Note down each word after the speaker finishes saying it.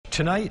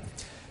Tonight,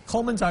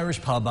 Coleman's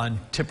Irish Pub on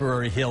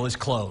Tipperary Hill is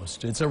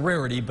closed. It's a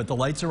rarity, but the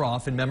lights are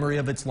off in memory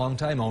of its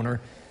longtime owner,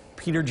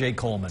 Peter J.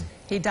 Coleman.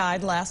 He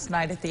died last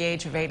night at the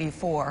age of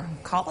 84.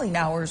 Calling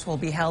hours will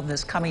be held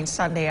this coming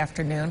Sunday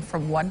afternoon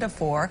from 1 to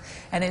 4,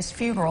 and his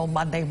funeral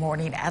Monday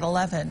morning at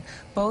 11,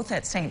 both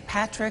at St.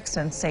 Patrick's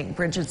and St.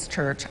 Bridget's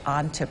Church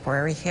on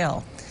Tipperary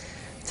Hill.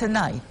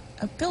 Tonight,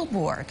 a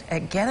billboard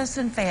at Geddes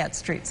and Fayette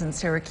Streets in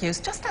Syracuse,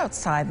 just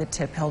outside the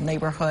Tip Hill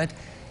neighborhood,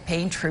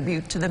 paying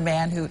tribute to the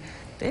man who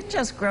didn't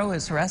just grow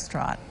his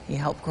restaurant, he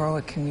helped grow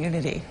a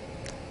community.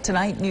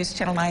 Tonight, News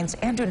Channel 9's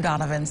Andrew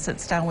Donovan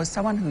sits down with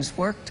someone who's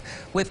worked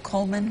with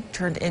Coleman,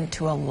 turned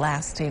into a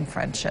lasting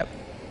friendship.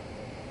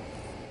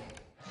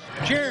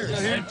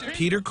 Cheers!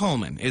 Peter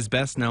Coleman is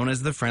best known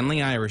as the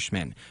friendly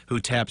Irishman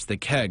who taps the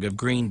keg of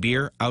green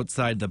beer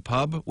outside the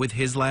pub with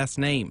his last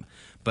name.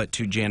 But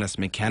to Janice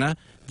McKenna,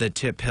 the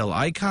Tip Hill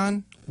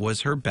icon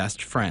was her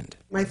best friend.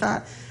 I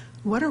thought,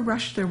 what a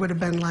rush there would have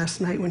been last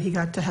night when he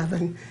got to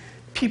heaven.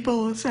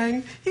 People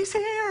saying, he's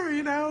here,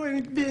 you know,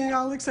 and being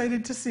all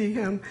excited to see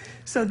him.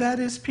 So that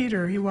is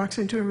Peter. He walks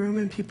into a room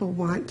and people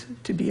want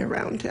to be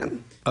around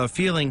him. A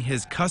feeling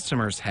his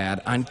customers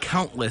had on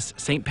countless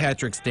St.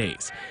 Patrick's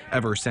days,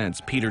 ever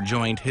since Peter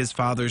joined his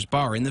father's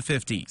bar in the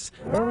 50s.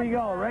 Here we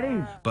go,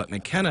 ready? But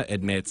McKenna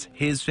admits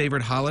his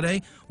favorite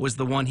holiday was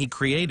the one he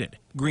created,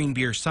 Green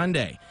Beer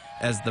Sunday.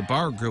 As the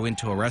bar grew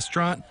into a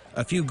restaurant,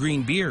 a few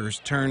green beers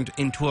turned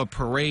into a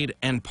parade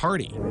and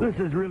party. This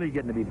is really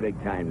getting to be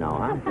big time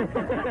now,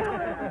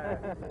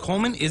 huh?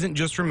 Coleman isn't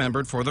just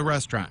remembered for the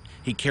restaurant.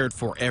 He cared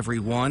for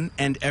everyone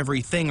and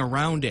everything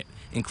around it,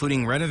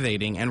 including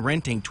renovating and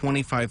renting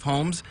 25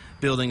 homes,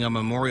 building a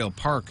memorial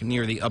park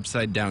near the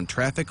upside-down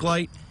traffic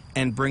light,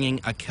 and bringing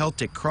a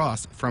Celtic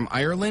cross from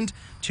Ireland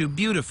to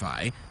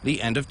beautify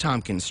the end of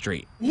Tompkins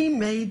Street. He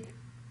made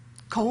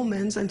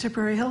Coleman's on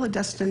Tipperary Hill a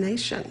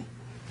destination.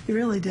 He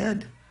really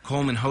did.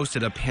 Coleman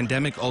hosted a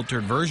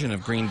pandemic-altered version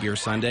of Green Beer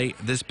Sunday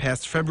this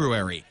past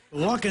February.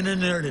 Walking in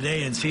there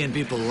today and seeing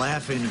people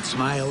laughing and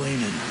smiling,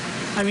 and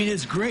I mean,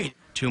 it's great.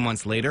 2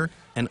 months later,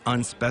 an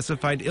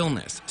unspecified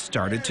illness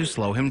started to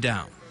slow him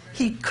down.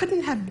 He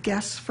couldn't have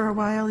guests for a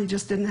while. He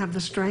just didn't have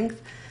the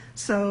strength.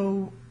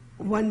 So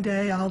one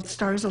day, all the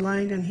stars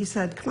aligned, and he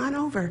said, come on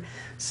over.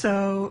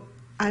 So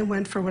I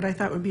went for what I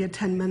thought would be a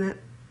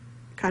 10-minute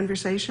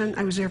conversation.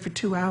 I was there for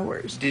 2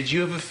 hours. Did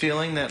you have a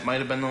feeling that might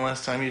have been the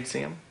last time you'd see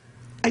him?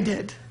 I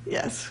did,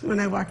 yes. When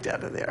I walked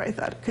out of there, I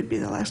thought it could be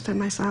the last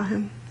time I saw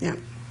him. Yeah.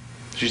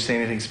 Did you say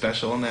anything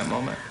special in that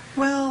moment?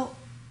 Well,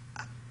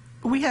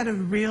 we had a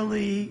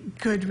really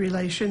good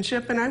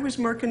relationship, and I was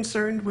more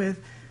concerned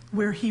with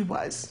where he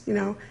was. You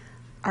know,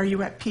 are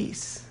you at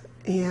peace?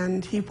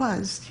 And he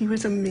was. He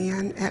was a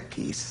man at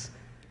peace.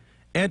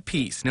 At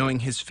peace, knowing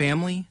his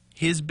family,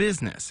 his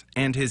business,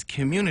 and his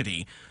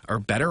community are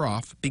better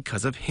off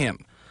because of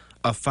him.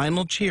 A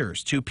final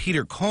cheers to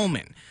Peter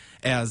Coleman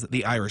as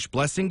the Irish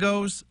blessing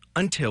goes,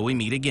 until we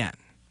meet again.